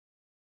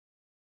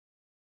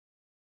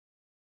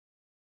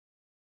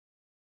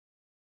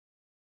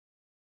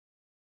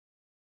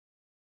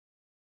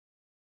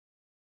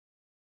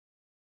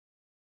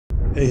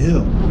Hey,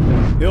 Hill.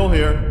 Hill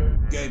here.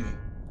 Gaming.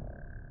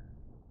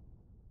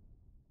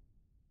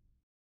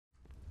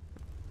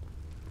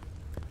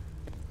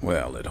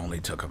 Well, it only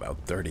took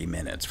about 30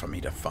 minutes for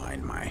me to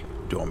find my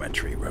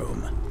dormitory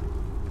room.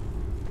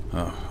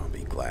 Oh, I'll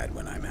be glad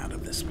when I'm out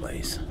of this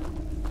place.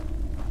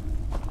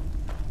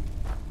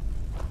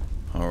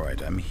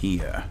 Alright, I'm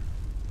here.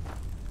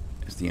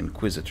 As the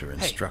Inquisitor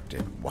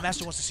instructed. Hey, What? the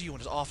Master wants to see you in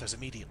his office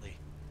immediately.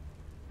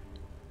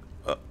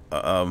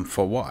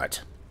 For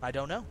what? I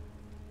don't know.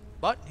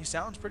 But he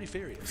sounds pretty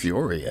furious.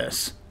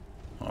 Furious.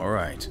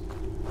 Alright.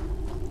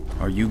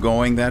 Are you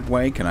going that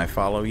way? Can I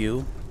follow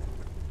you?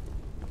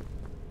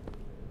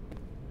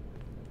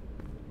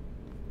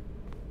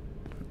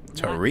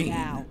 Tareen. Not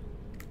now.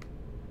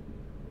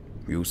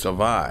 You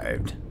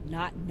survived.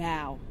 Not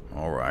now.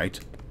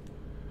 Alright.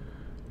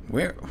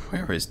 Where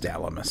is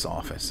Dalamus'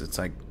 office? It's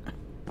like...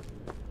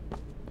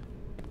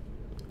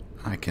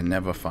 I can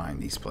never find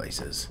these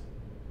places.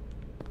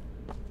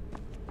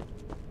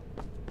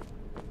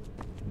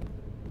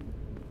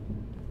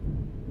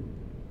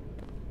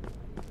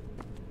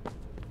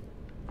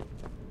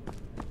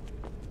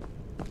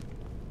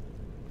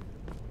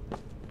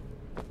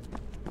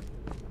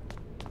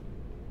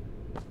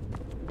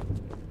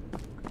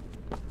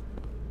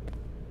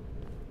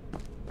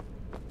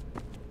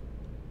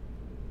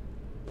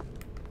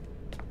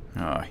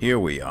 Ah, here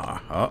we are.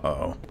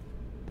 Uh-oh.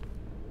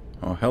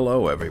 Oh,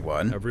 hello,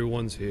 everyone.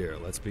 Everyone's here.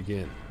 Let's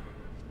begin.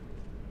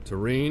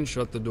 Tareen,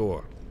 shut the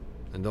door.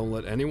 And don't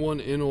let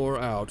anyone in or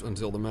out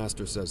until the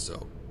Master says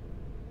so.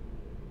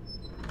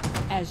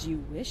 As you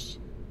wish.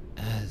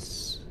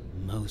 As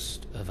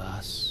most of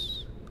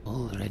us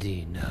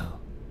already know,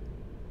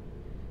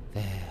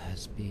 there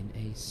has been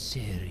a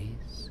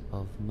series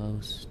of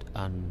most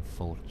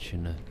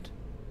unfortunate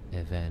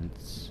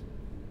events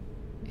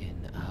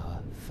in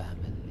our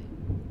family.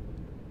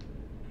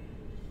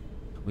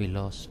 We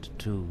lost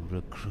 2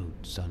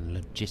 recruits on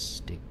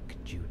logistic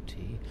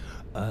duty,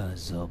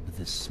 Urzob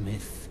the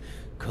Smith,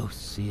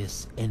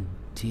 Cosius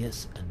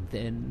Entius, and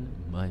then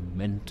my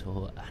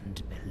mentor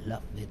and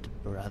beloved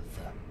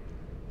brother,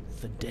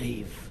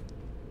 Dave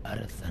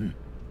Arathan.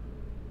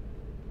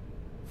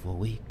 For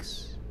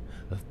weeks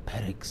of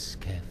Peric's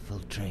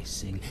careful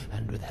tracing,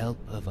 and with help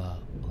of our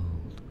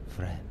old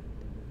friend,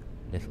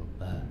 Little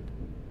Bird,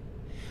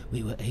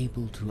 we were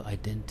able to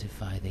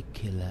identify the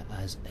killer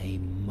as a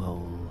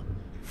mole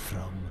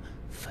from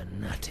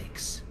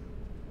fanatics.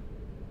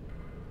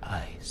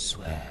 I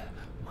swear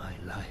my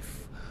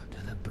life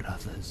to the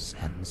brothers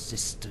and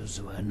sisters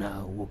who are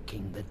now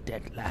walking the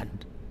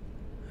deadland.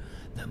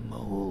 The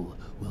mole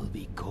will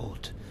be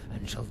caught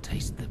and shall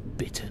taste the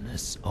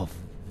bitterness of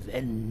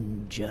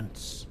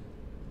vengeance.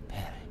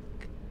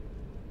 Peric,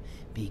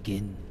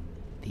 begin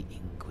the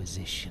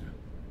Inquisition.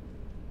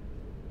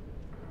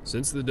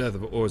 Since the death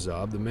of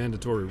Urzob, the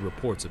mandatory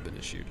reports have been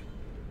issued.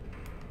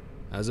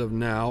 As of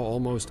now,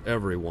 almost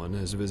everyone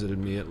has visited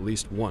me at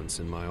least once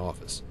in my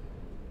office.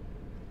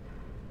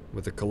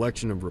 With a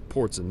collection of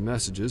reports and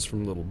messages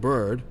from Little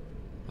Bird,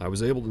 I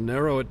was able to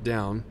narrow it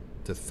down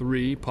to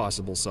 3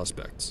 possible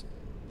suspects.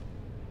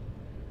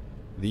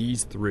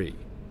 These 3,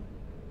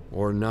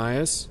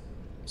 Ornias,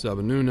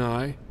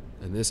 Sabanunai,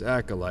 and this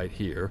acolyte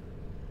here,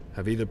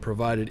 have either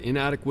provided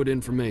inadequate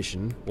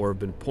information or have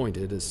been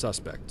pointed as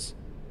suspects.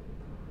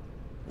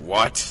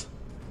 What?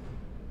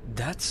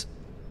 That's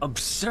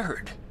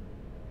absurd.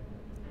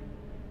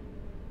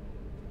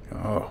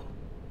 Oh.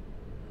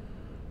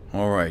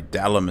 Alright,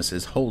 Dalamus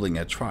is holding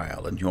a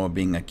trial and you're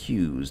being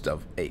accused as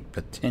a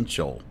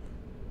potential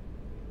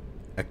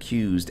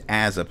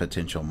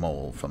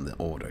mole from the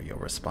Order. Your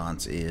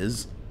response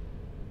is...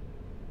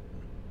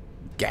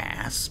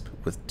 gasp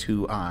with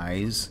 2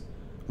 eyes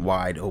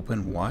wide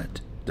open. What?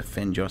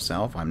 Defend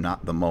yourself? I'm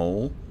not the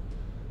mole?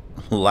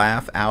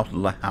 Laugh out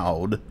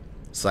loud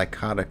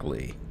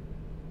psychotically.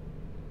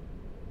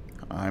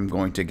 I'm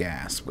going to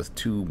gasp with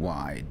 2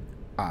 wide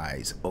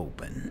eyes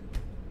open.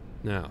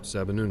 Now,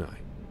 Sabanunai,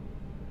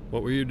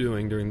 what were you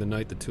doing during the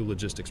night the 2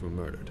 logistics were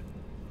murdered?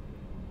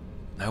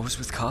 I was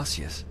with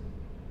Cassius.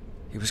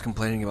 He was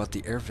complaining about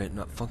the air vent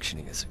not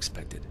functioning as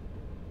expected.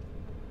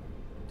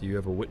 Do you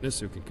have a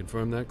witness who can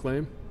confirm that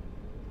claim?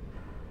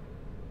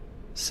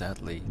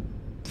 Sadly,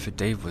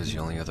 Dave was the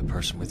only other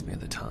person with me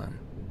at the time.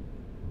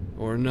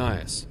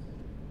 Ornias,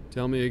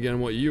 tell me again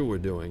what you were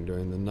doing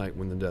during the night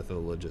when the death of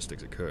the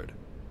logistics occurred.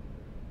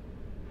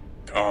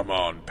 Come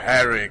on,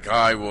 Peric,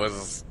 I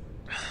was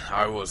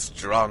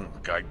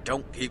drunk. I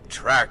don't keep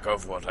track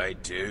of what I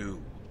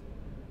do.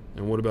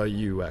 And what about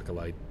you,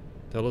 Acolyte?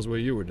 Tell us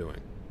what you were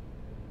doing.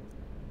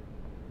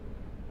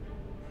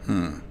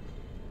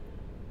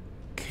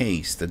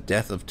 Case, the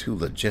death of 2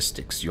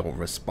 logistics. Your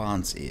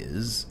response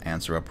is...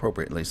 answer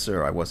appropriately,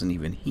 sir. I wasn't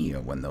even here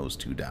when those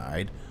 2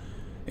 died.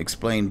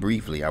 Explain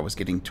briefly. I was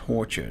getting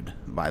tortured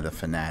by the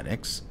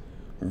fanatics.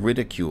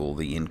 Ridicule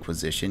the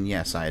Inquisition.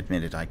 Yes, I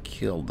admit it. I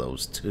killed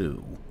those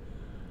 2.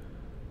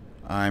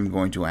 I'm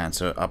going to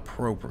answer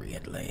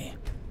appropriately.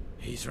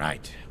 He's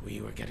right.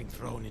 We were getting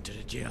thrown into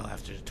the jail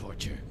after the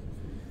torture.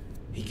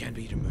 He can't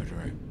be the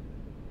murderer.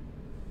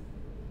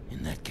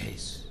 In that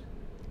case,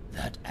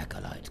 that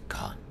acolyte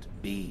can't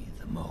be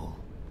the mole.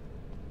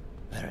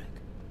 Beric,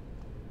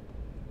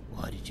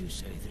 why did you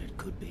say that it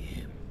could be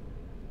him?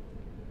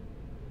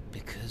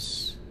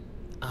 Because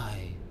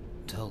I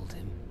told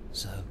him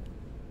so.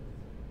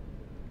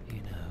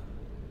 You know,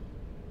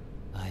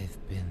 I've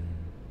been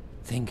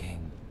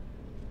thinking.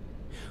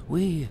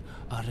 We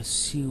are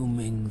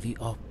assuming the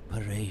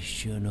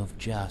operation of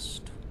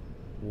just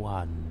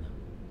one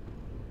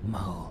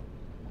mole.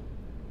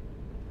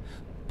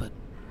 But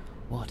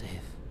what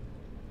if?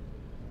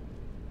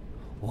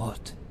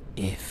 What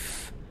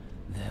if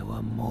there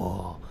were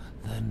more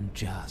than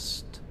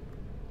just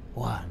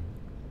one?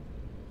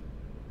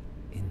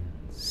 In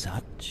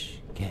such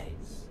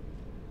case,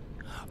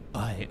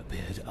 I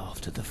appeared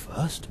after the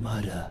first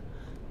murder.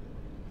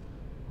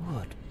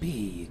 Would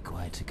be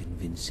quite a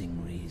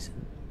convincing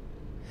reason.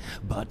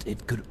 But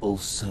it could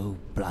also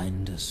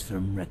blind us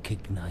from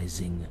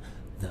recognizing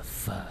the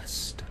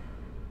first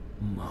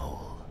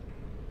mole.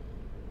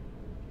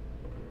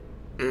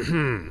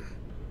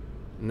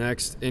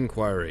 Next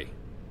inquiry.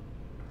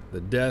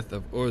 The death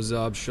of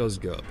Orzab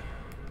Shuzgub.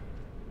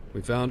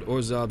 We found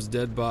Orzab's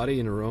dead body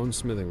in her own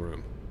smithing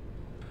room.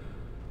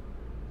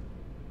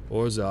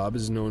 Orzab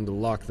is known to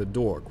lock the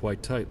door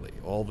quite tightly,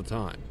 all the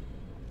time.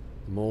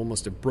 The mole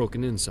must have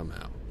broken in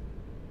somehow.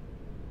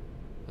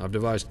 I've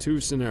devised two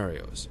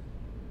scenarios.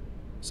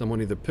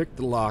 Someone either picked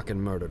the lock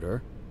and murdered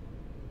her,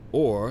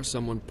 or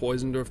someone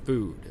poisoned her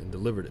food and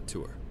delivered it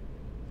to her.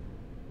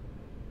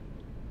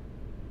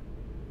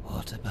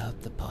 What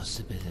about the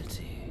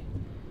possibility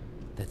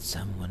that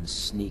someone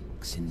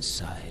sneaks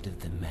inside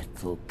of the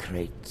metal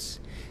crates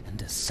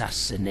and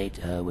assassinates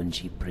her when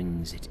she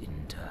brings it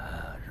into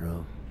her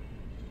room?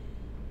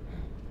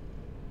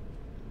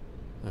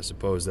 I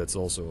suppose that's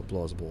also a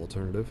plausible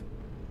alternative.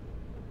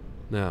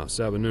 Now,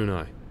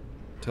 Sabanunai,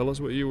 tell us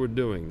what you were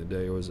doing the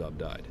day Orzab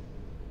died.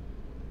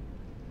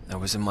 I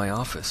was in my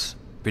office,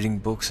 reading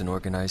books and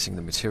organizing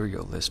the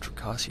material list for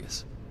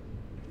Cassius.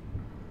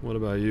 What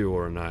about you,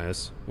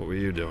 Oranias? What were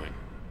you doing?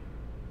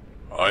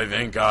 I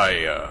think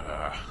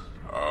I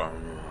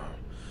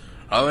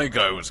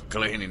was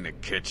cleaning the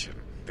kitchen.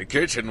 The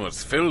kitchen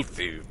was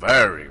filthy,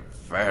 very,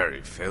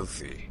 very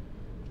filthy.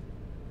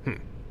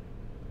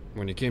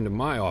 When you came to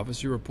my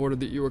office, you reported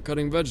that you were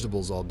cutting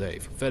vegetables all day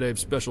for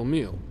Fede's special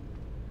meal.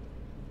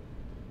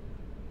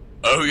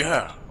 Oh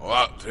yeah, well,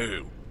 that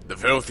too. The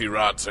filthy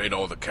rats ate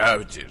all the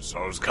cabbages.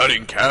 I was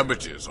cutting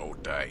cabbages all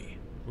day.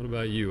 What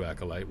about you,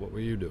 Acolyte? What were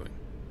you doing?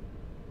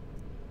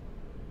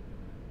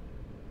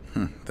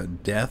 The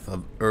death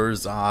of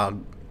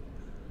Orzab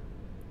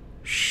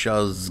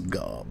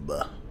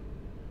Shuzgub.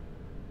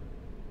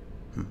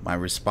 My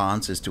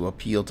response is to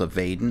appeal to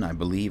Vaden. I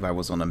believe I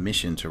was on a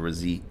mission to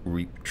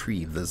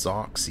retrieve the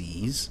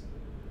Xerxes.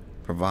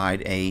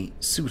 Provide a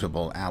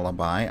suitable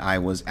alibi. I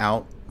was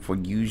out for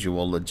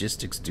usual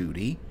logistics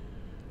duty.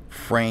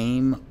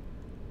 Frame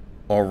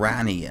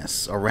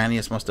Oranius.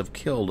 Oranius must have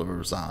killed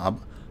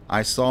Orzab.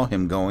 I saw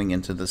him going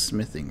into the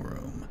smithing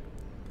room.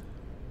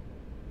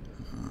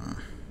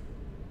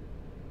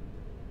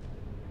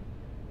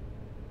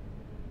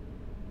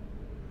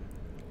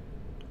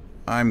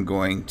 I'm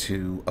going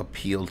to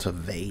appeal to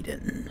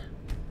Vaden.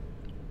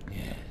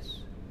 Yes,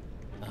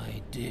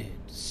 I did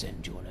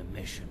send you on a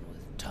mission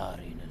with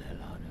Tarin and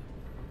Helanu.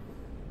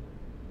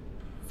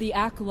 The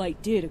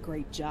Acolyte did a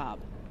great job.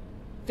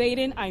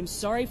 Vaden, I'm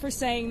sorry for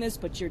saying this,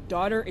 but your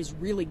daughter is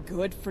really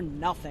good for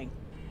nothing.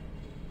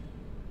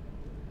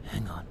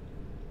 Hang on.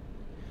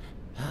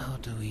 How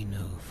do we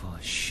know for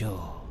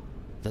sure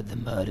that the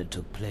murder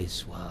took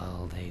place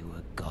while they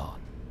were gone?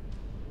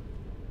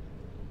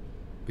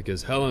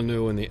 Because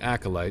Helanu and the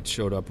Acolyte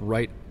showed up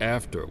right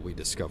after we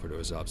discovered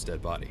Orzab's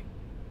dead body.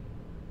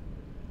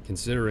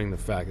 Considering the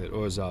fact that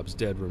Orzab's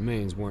dead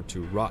remains weren't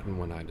too rotten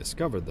when I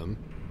discovered them,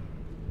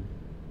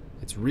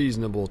 it's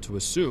reasonable to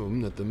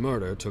assume that the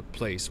murder took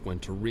place when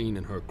Tarin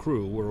and her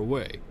crew were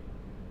away.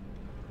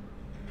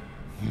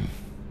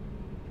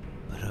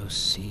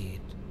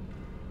 Proceed.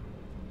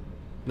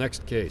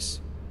 Next case.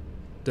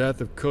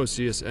 Death of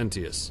Cosius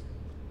Entius.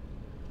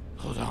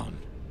 Hold on.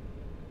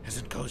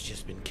 Hasn't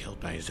Cosius been killed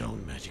by his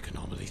own magic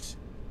anomalies?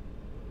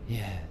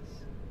 Yes.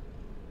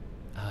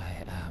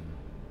 I am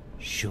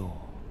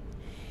sure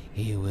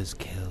he was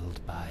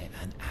killed by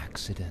an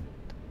accident.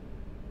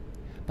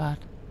 But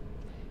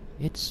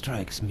it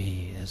strikes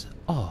me as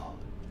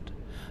odd,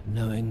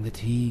 knowing that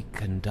he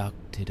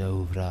conducted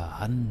over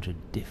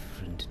 100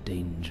 different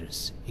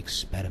dangerous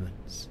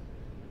experiments.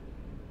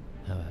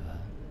 However,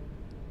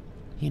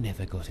 he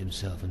never got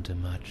himself into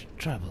much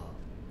trouble.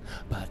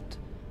 But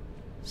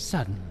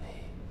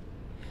suddenly,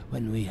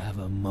 when we have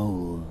a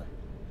mole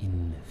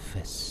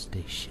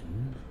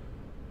infestation,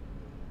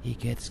 he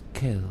gets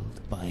killed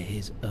by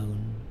his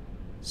own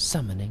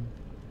summoning.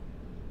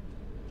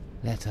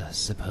 Let us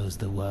suppose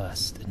the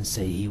worst and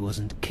say he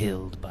wasn't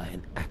killed by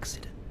an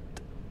accident.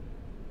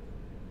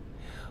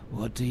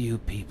 What do you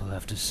people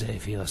have to say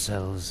for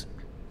yourselves?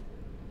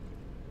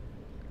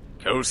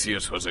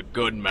 Cosius was a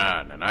good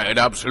man, and I had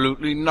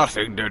absolutely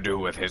nothing to do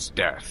with his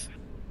death.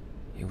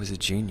 He was a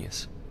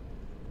genius,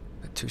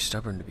 but too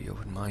stubborn to be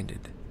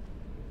open-minded.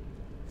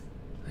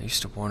 I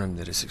used to warn him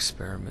that his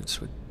experiments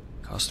would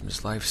cost him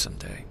his life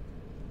someday.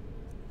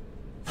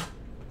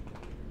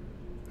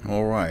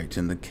 Alright,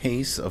 in the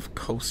case of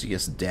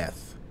Cosius'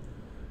 death,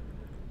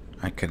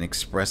 I can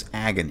express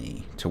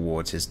agony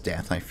towards his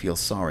death. I feel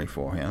sorry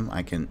for him.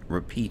 I can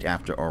repeat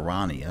after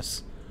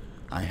Oranius,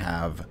 I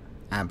have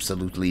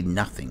absolutely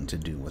nothing to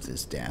do with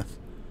his death.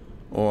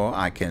 Or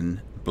I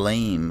can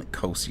blame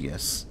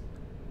Cosius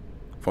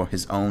for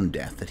his own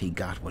death, that he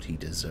got what he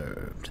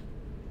deserved.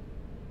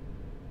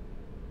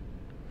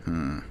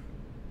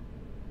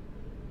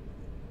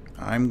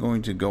 I'm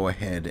going to go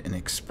ahead and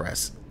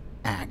express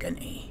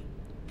agony.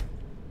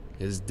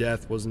 His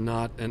death was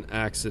not an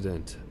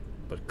accident,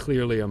 but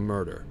clearly a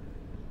murder.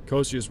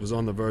 Cosius was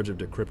on the verge of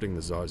decrypting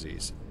the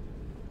Zarzis.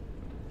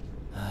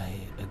 I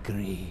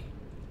agree.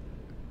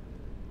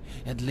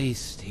 At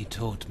least he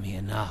taught me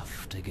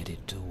enough to get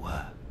it to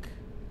work.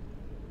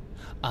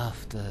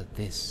 After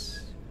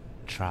this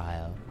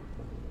trial,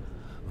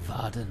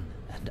 Varden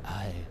and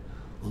I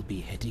will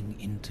be heading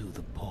into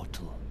the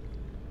portal.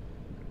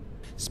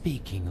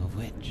 Speaking of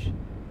which,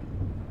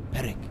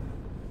 Peric,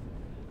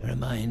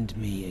 remind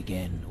me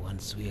again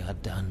once we are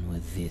done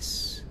with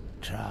this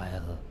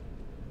trial.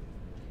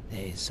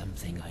 There is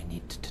something I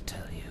need to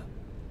tell you.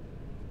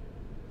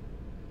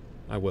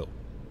 I will.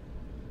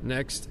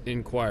 Next,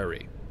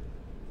 inquiry.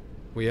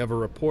 We have a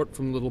report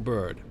from Little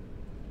Bird.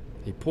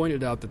 He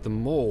pointed out that the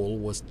mole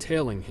was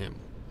tailing him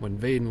when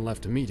Vaden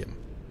left to meet him.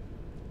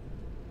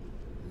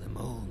 The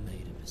mole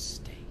made a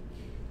mistake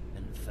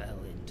and fell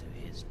into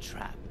his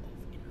trap of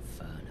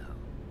Inferno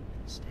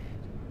instead.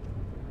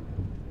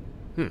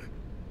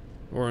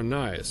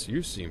 Oranius,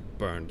 you seem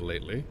burned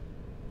lately.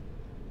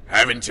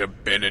 Haven't you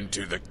been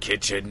into the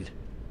kitchen?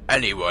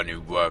 Anyone who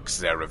works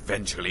there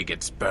eventually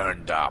gets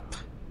burned up.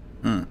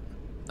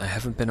 I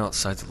haven't been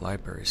outside the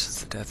library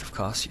since the death of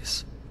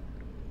Cassius.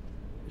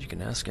 You can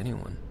ask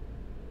anyone.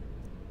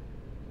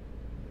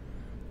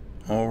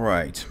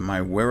 Alright,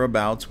 my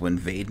whereabouts when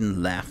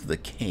Vaden left the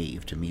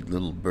cave to meet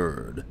Little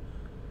Bird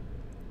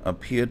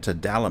appeared to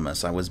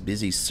Dalamus. I was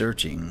busy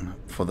searching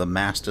for the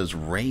Master's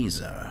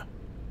razor.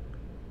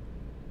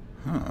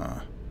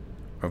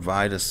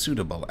 Provide a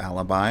suitable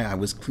alibi. I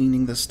was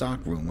cleaning the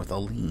stockroom with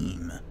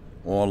Alim.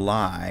 Or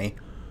lie,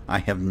 I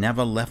have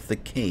never left the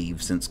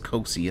cave since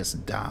Cosius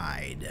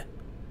died.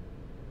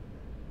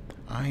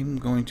 I'm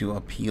going to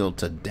appeal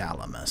to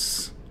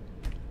Dalamus.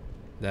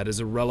 That is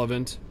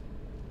irrelevant.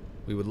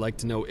 We would like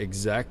to know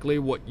exactly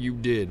what you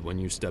did when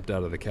you stepped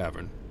out of the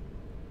cavern.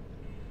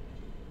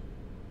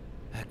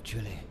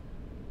 Actually,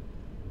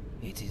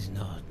 it is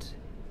not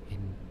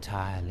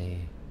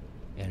entirely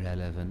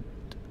irrelevant.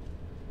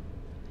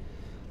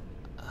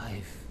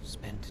 I've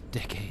spent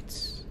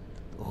decades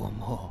or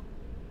more,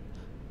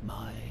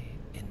 my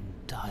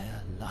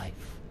entire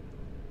life,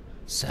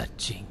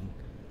 searching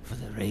for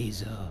the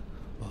razor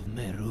of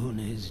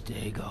Merunes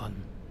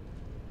Dagon.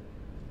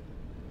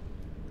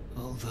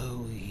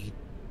 Although he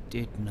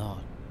did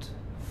not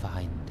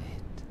find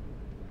it,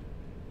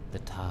 the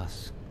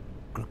task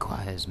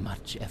requires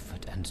much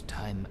effort and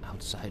time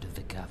outside of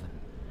the cavern.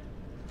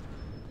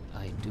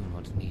 I do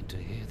not need to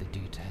hear the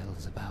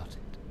details about it.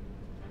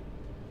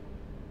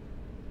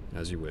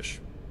 As you wish.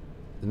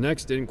 The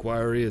next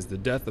inquiry is the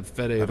death of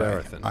Fede of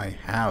Arathan. I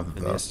have and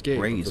the the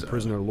escape razor. of the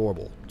prisoner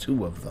Lorbel.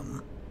 2 of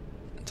them.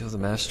 Until the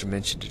Master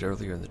mentioned it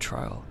earlier in the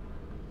trial,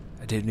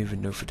 I didn't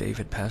even know Fedave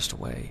had passed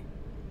away.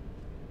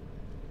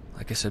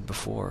 Like I said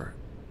before,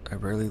 I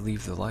rarely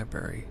leave the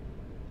library.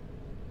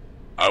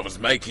 I was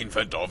making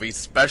for Dovy's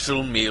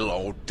special meal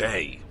all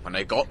day. When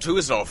I got to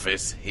his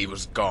office, he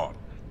was gone.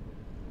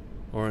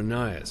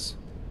 Oranius,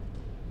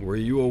 were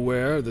you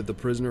aware that the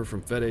prisoner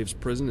from Fedave's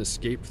prison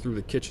escaped through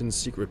the kitchen's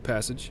secret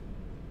passage?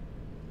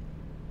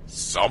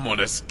 Someone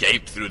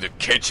escaped through the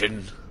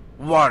kitchen?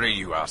 Why are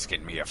you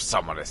asking me if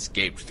someone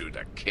escaped through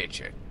the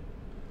kitchen?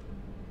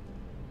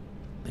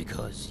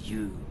 Because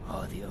you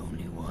are the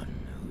only one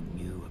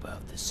who knew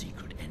about the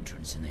secret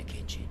entrance in the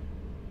kitchen.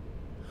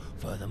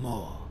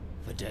 Furthermore,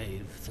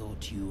 Fedave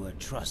thought you were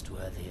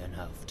trustworthy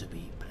enough to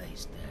be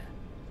placed there.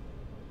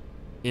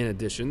 In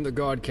addition, the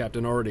guard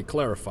captain already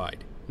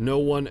clarified. No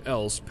one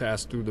else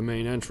passed through the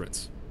main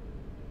entrance.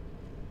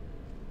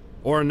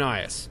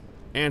 Oranius,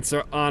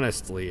 answer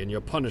honestly and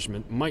your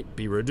punishment might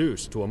be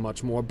reduced to a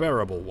much more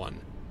bearable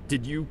one.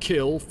 Did you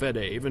kill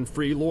Fedave and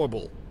free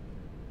Lorbel?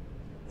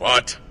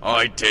 What?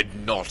 I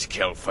did not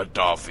kill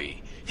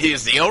Fadavi. He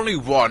is the only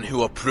one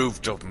who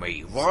approved of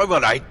me. Why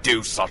would I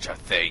do such a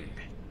thing?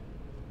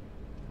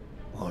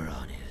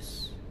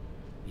 Oranius,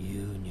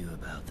 you knew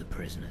about the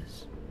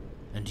prisoners,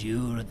 and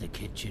you were at the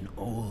kitchen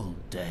all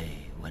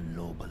day when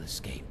Lorbel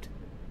escaped.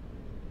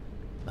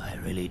 I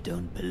really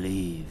don't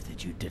believe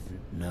that you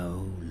didn't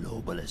know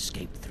Lorbel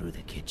escaped through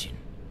the kitchen.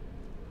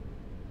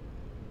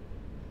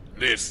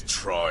 This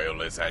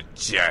trial is a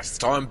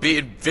jest. I'm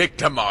being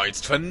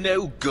victimized for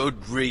no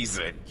good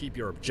reason. Keep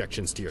your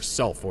objections to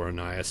yourself,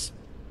 Oranius.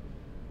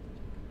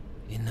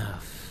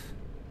 Enough.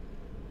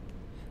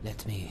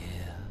 Let me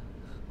hear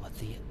what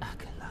the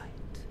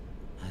Acolyte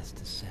has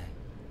to say.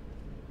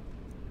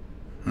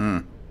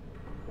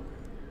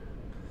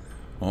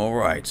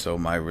 Alright, so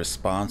my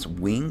response: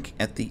 wink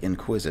at the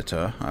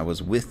Inquisitor. I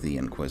was with the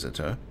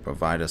Inquisitor.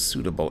 Provide a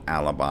suitable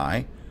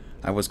alibi.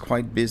 I was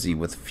quite busy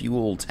with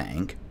fuel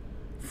tank.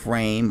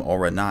 Frame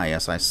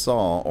Oranias. I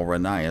saw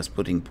Oranias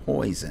putting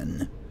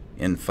poison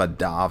in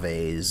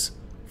Fadave's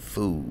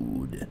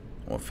food.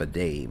 Or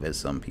Fadave, as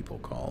some people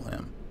call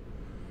him.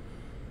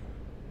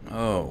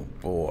 Oh,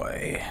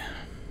 boy.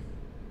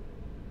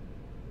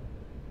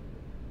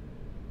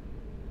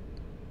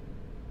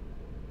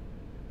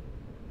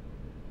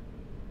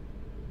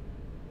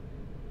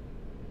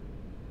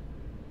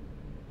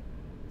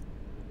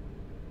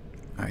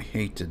 I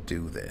hate to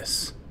do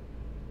this.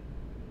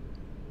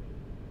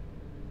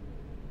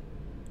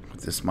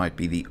 But this might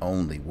be the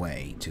only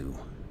way to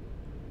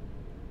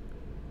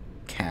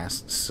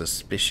cast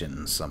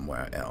suspicion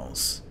somewhere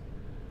else.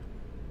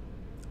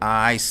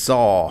 I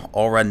saw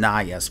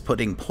Oranias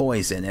putting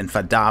poison in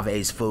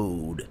Fadave's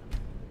food.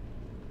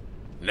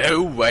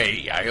 No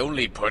way, I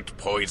only put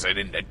poison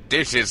in the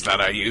dishes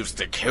that I used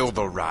to kill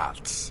the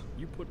rats.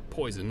 You put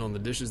poison on the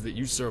dishes that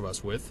you serve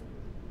us with?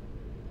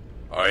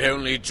 I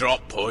only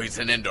drop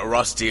poison into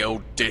rusty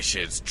old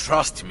dishes.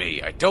 Trust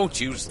me, I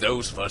don't use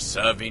those for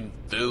serving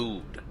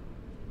food.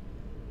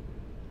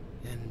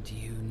 And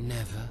you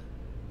never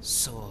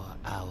saw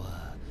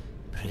our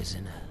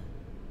prisoner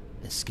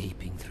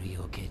escaping through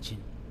your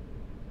kitchen?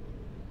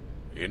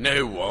 You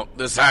know what?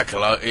 The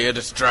Xakhwan here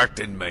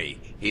distracted me.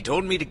 He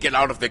told me to get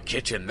out of the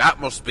kitchen. That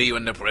must be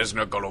when the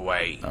prisoner got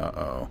away.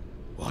 Uh-oh.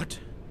 What?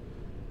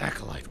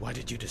 Acolyte, why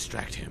did you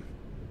distract him?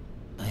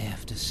 I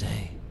have to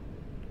say,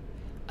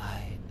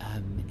 I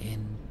am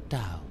in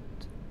doubt,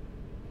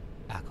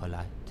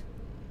 Acolyte.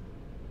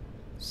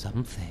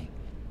 Something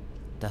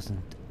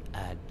doesn't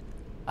add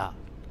up.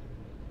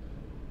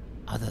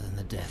 Other than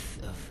the death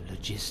of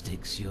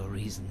logistics, your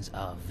reasons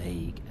are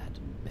vague at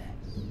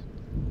best.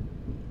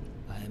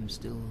 I am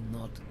still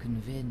not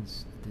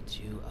convinced that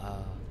you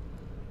are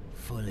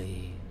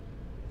fully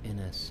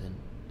innocent.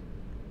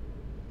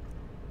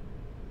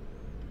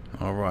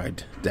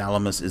 Alright,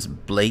 Dalamus is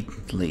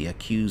blatantly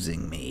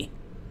accusing me.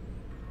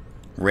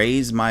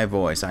 Raise my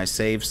voice. I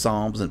saved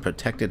Psalms and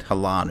protected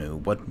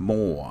Halanu. What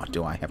more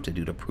do I have to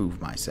do to prove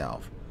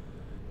myself?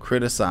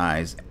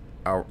 Criticize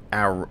our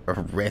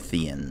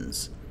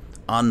Arethians.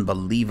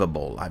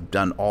 Unbelievable. I've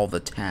done all the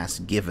tasks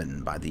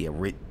given by the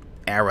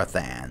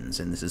Arathans,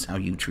 and this is how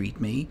you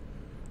treat me?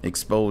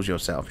 Expose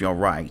yourself. You're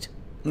right.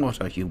 What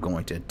are you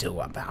going to do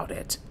about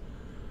it?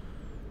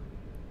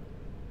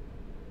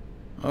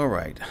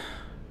 Alright.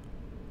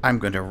 I'm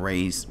going to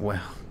raise...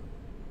 well...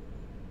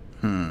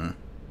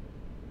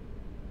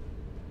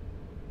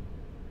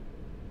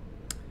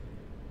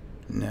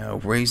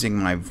 No, raising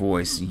my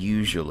voice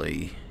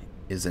usually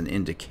is an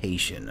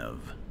indication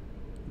of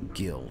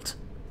guilt.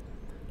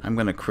 I'm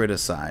going to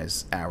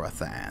criticize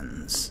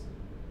Arathans.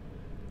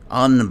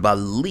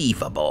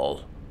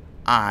 Unbelievable!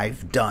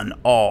 I've done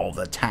all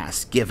the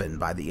tasks given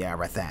by the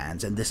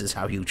Arathans, and this is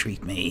how you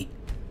treat me.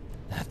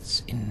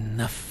 That's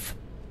enough.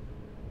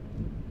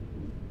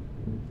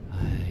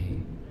 I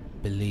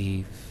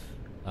believe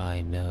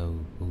I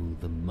know who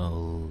the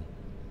mole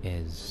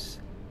is.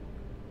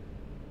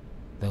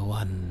 The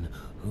one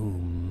who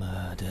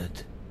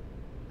murdered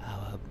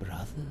our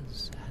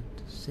brothers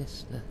and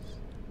sisters.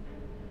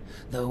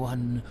 The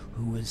one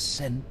who was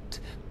sent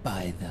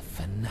by the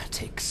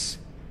fanatics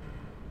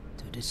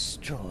to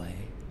destroy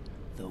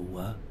the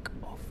work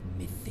of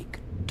Mythic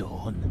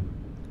Dawn.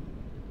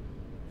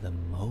 The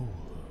mole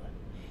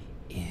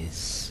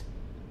is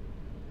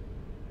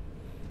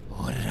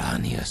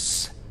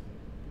Oranius.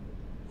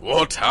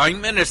 What?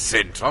 I'm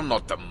innocent. I'm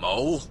not the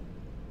mole.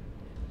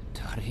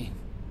 Tarim,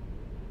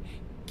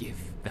 give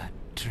that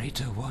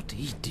traitor what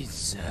he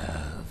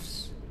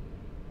deserves.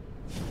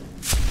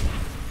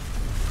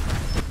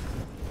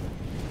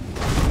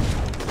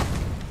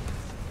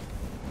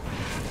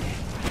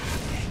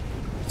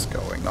 What's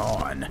going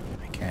on?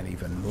 I can't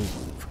even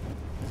move.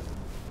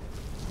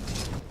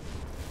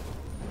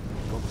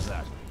 What was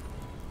that?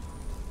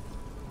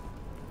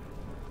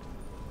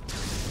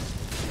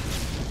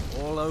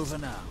 All over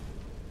now.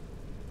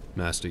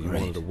 Master, you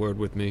Great. wanted a word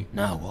with me?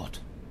 Now what?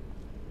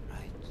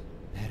 Right,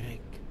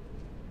 Eric.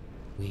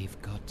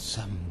 We've got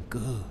some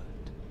good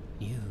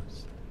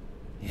news.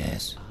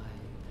 Yes?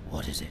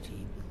 What is it?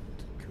 Able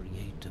to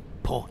create a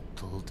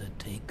portal to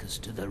take us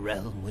to the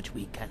realm which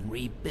we can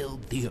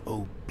rebuild the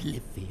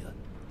Oblivion.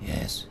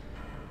 Yes?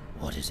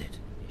 What is it?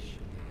 Initially,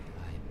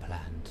 I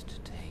planned to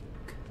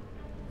take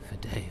for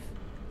Dave,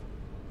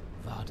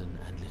 Varden,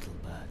 and Little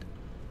Bird.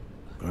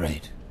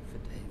 Great.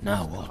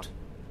 Now what?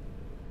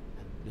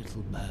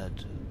 Little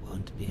Bird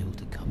won't be able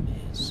to come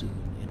here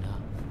soon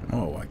enough.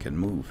 Oh, I can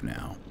move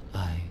now.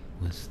 I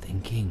was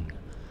thinking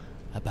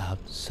about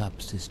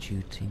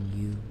substituting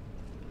you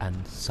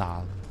and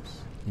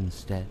Psalms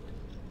instead.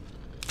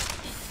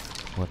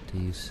 What do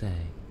you say?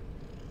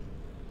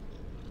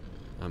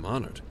 I'm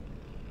honored.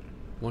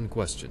 One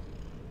question.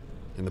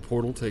 Can the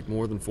portal take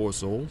more than 4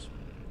 souls?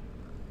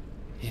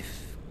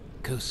 If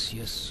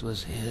Cosius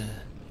was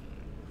here,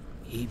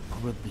 he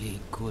probably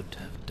could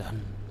have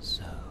done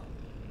so.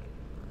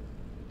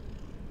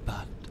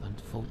 But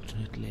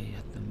unfortunately,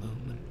 at the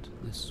moment,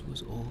 this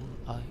was all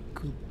I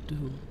could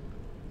do.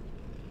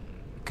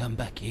 Come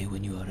back here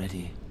when you are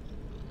ready.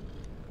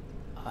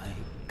 I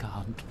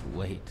can't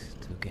wait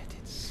to get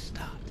it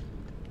started.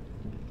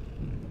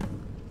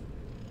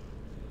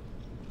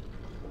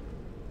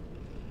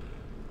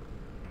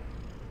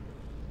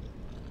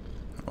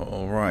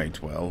 All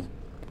right, well,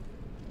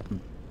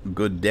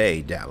 good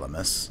day,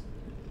 Daedra.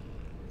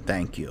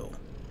 Thank you.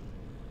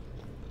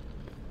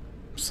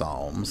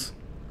 Psalms.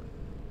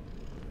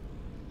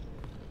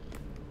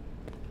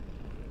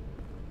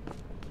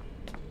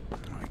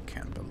 I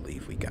can't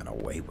believe we got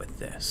away with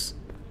this.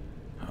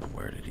 Oh,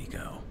 where did he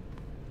go?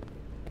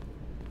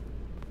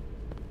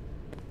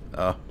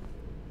 Oh.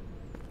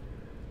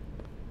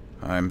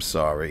 I'm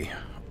sorry,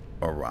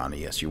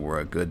 Oranius. You were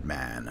a good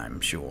man, I'm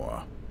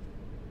sure.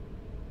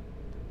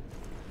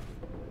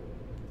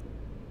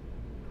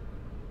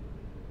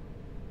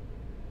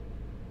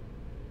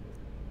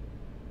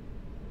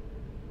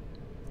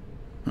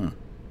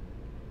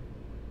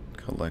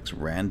 Collects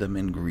random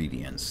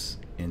ingredients.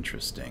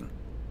 Interesting.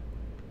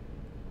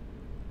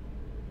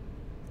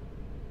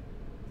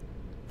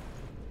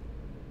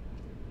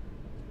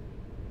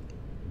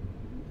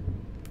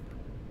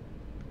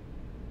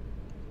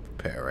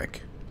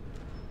 Peric.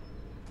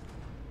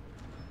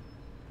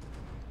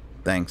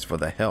 Thanks for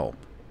the help.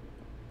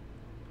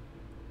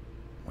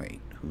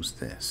 Wait, who's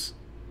this?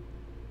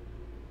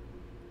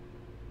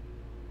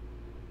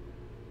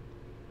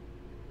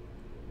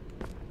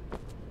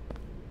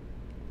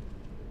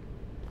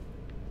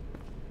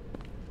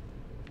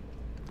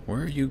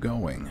 Where are you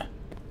going?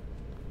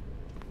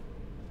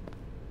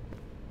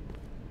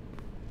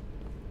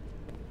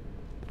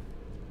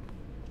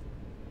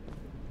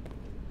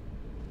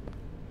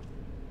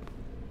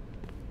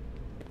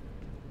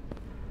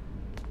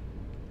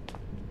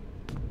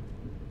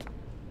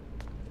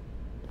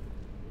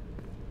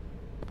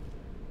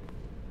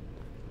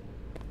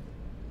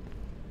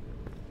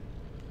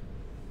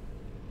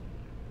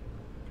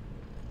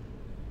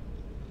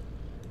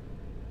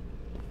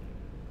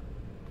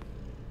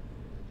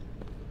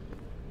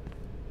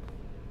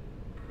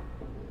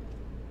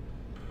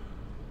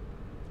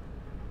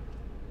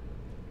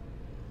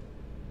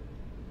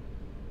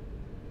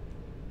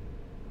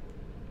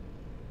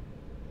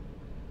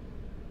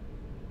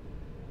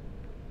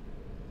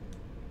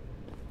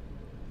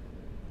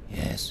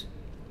 Yes.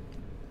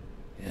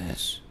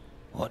 Yes.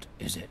 What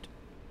is it?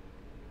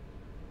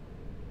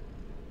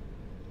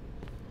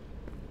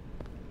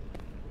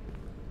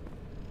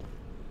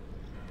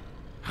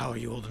 How are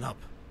you holding up?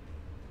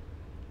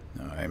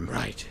 I'm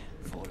Right.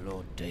 For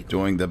Lord Dagon.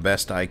 doing the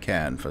best I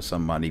can for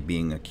somebody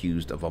being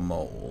accused of a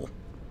mole.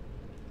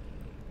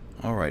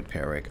 All right,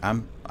 Peric.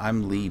 I'm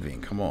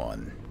leaving. Come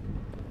on.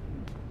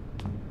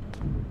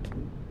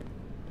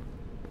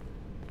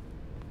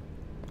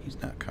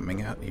 He's not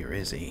coming out here,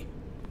 is he?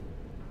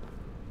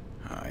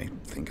 I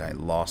think I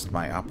lost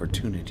my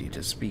opportunity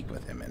to speak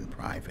with him in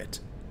private.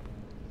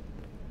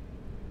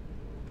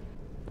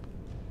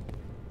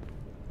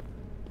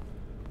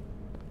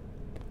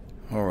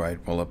 Alright,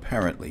 well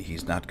apparently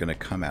he's not going to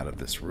come out of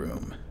this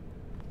room.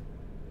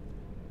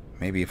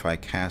 Maybe if I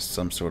cast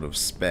some sort of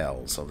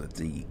spell so that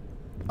the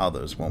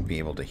others won't be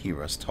able to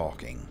hear us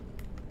talking.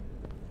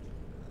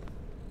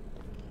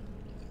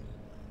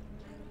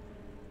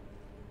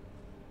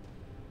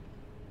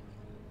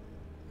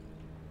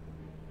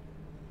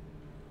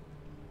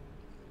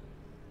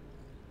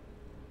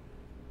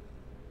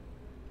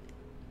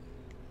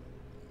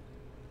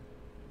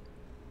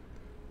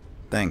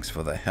 Thanks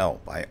for the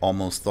help. I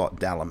almost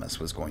thought Daedra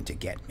was going to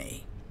get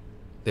me.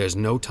 There's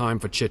no time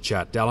for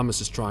chit-chat. Daedra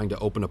is trying to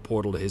open a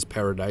portal to his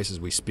paradise as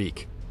we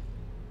speak.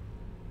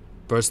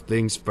 First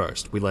things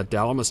first, we let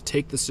Daedra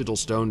take the sigil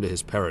stone to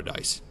his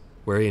paradise,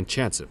 where he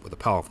enchants it with a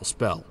powerful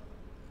spell.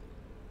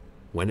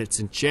 When it's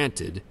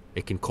enchanted,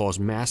 it can cause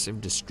massive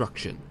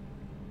destruction.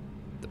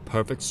 The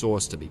perfect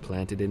source to be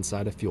planted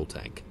inside a fuel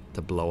tank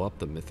to blow up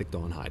the Mythic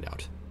Dawn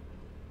hideout.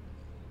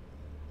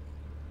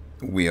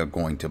 We are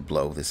going to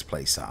blow this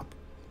place up.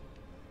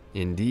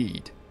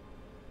 Indeed.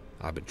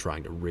 I've been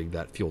trying to rig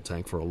that fuel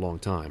tank for a long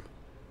time.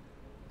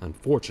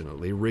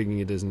 Unfortunately, rigging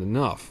it isn't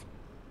enough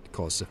to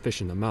cause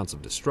sufficient amounts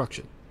of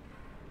destruction.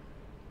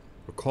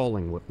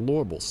 Recalling what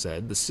Lorbel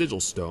said, the sigil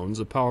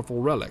stone's a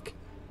powerful relic.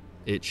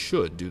 It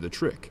should do the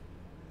trick.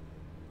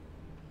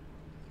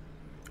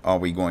 Are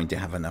we going to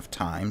have enough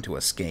time to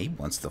escape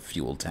once the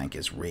fuel tank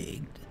is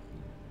rigged?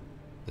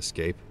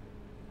 Escape?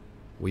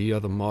 We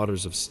are the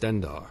martyrs of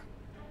Stendarr.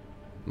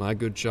 My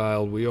good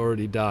child, we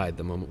already died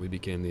the moment we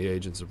became the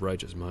agents of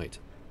righteous might.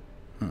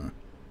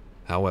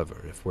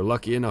 However, if we're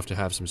lucky enough to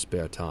have some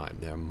spare time,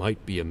 there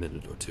might be a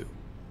minute or two.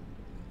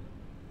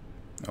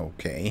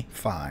 Okay,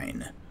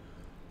 fine.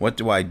 What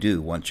do I do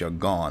once you're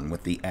gone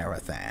with the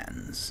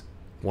Arathans?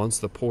 Once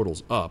the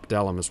portal's up,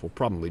 Daedra will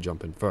probably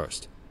jump in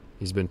first.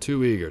 He's been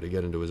too eager to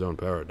get into his own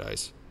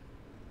paradise.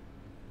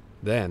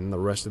 Then the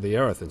rest of the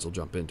Erathans will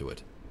jump into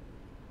it.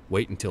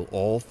 Wait until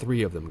all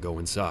 3 of them go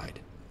inside,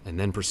 and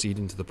then proceed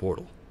into the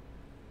portal.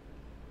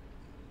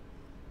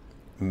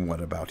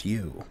 What about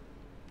you?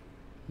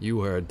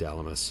 You heard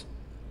Dalamus.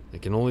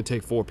 It can only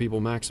take 4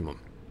 people maximum.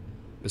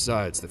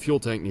 Besides, the fuel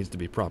tank needs to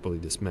be properly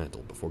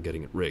dismantled before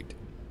getting it rigged.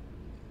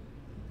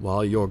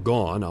 While you're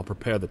gone, I'll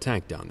prepare the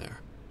tank down there.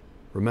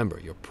 Remember,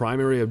 your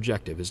primary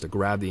objective is to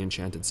grab the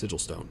enchanted sigil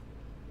stone.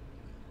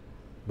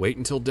 Wait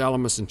until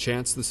Dalamus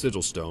enchants the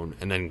sigil stone,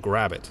 and then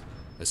grab it,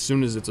 as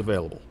soon as it's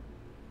available.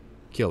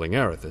 Killing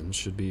Erathans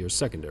should be your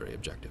secondary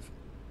objective.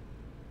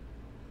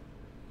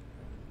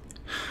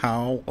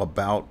 How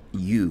about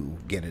you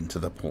get into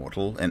the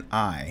portal and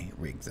I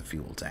rig the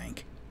fuel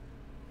tank?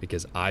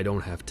 Because I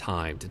don't have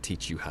time to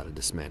teach you how to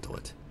dismantle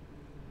it.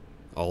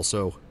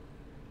 Also,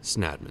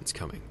 Snadman's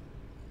coming.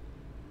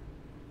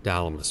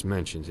 Dalamus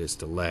mentioned his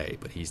delay,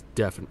 but he's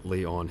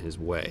definitely on his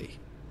way.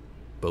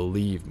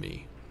 Believe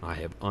me, I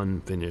have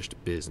unfinished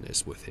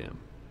business with him.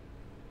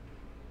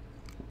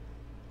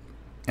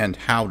 And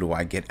how do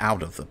I get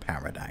out of the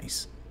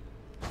paradise?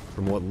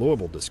 From what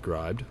Lorble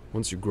described,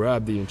 once you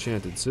grab the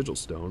enchanted sigil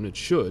stone, it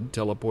should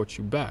teleport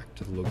you back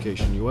to the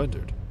location you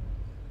entered.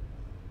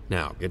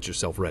 Now, get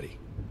yourself ready,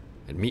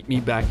 and meet me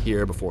back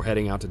here before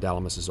heading out to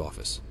Dalamus's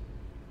office.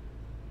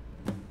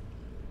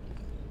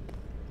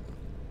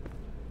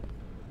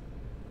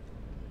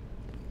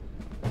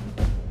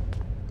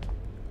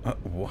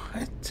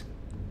 What?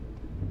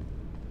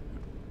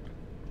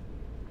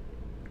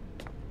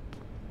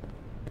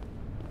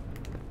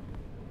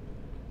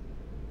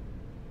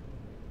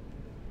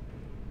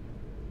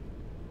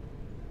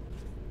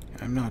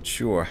 I'm not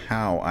sure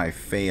how I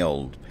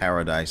failed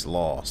Paradise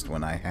Lost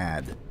when I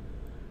had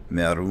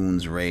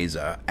Mehrunes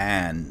razor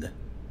and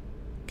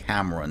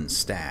Cameron's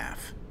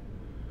staff.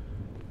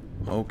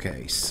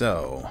 Okay,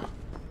 so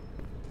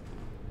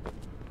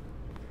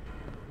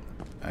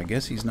I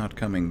guess he's not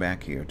coming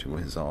back here to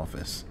his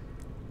office.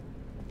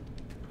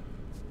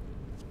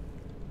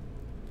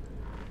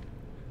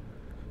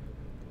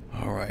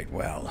 Alright,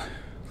 well,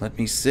 let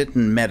me sit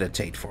and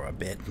meditate for a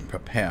bit and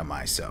prepare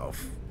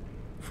myself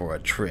for a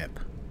trip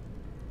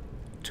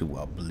to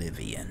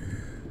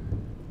oblivion.